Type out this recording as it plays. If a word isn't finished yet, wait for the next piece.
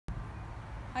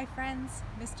Hi friends,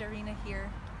 Miss Darina here.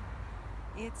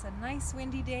 It's a nice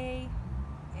windy day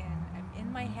and I'm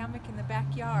in my hammock in the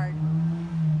backyard,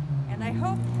 and I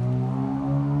hope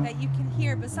that you can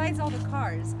hear, besides all the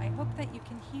cars, I hope that you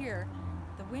can hear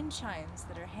the wind chimes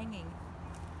that are hanging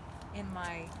in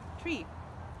my tree.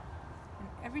 And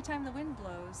every time the wind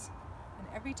blows and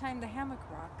every time the hammock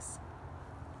rocks,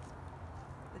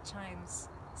 the chimes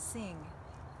sing.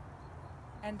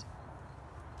 And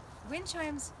wind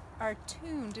chimes are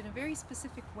tuned in a very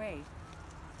specific way.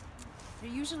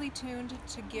 They're usually tuned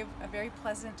to give a very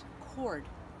pleasant chord.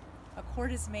 A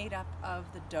chord is made up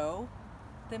of the do,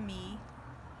 the mi,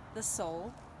 the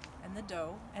sol, and the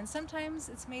do, and sometimes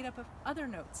it's made up of other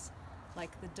notes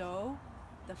like the do,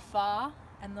 the fa,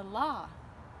 and the la.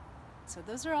 So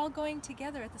those are all going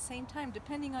together at the same time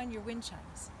depending on your wind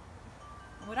chimes.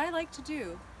 And what I like to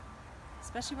do,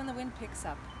 especially when the wind picks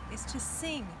up, is to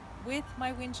sing with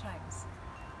my wind chimes.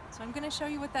 So I'm going to show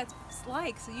you what that's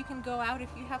like so you can go out if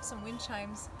you have some wind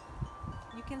chimes.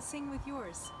 You can sing with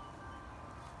yours.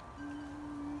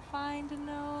 Find a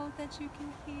note that you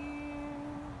can hear.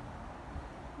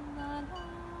 La, la.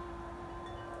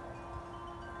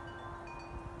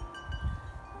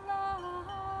 La, la, la,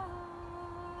 la, la.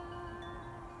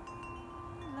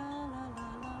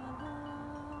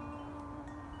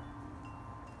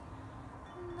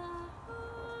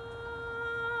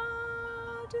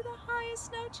 Do the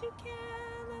highest note you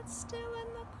can that's still in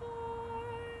the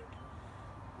chord.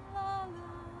 La,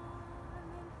 la. And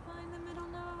then find the middle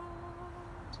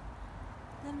note.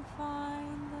 Then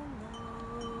find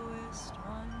the lowest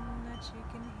one that you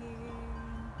can hear.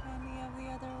 And any of the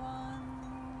other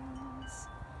ones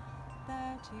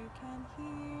that you can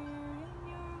hear in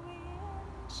your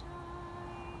wind chimes.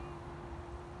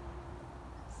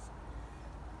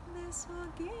 This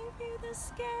will give you the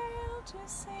scale to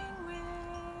sing with.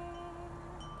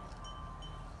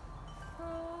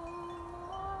 Oh,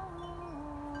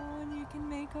 and you can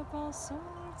make up all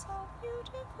sorts of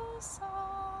beautiful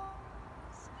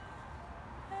songs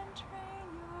and train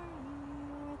your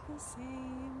ear at the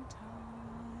same time.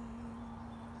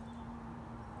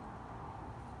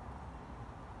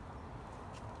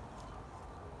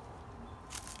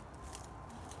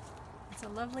 It's a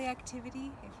lovely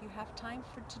activity. If you have time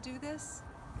to do this,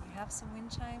 and you have some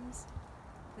wind chimes,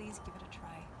 please give it a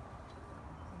try.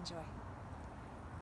 Enjoy.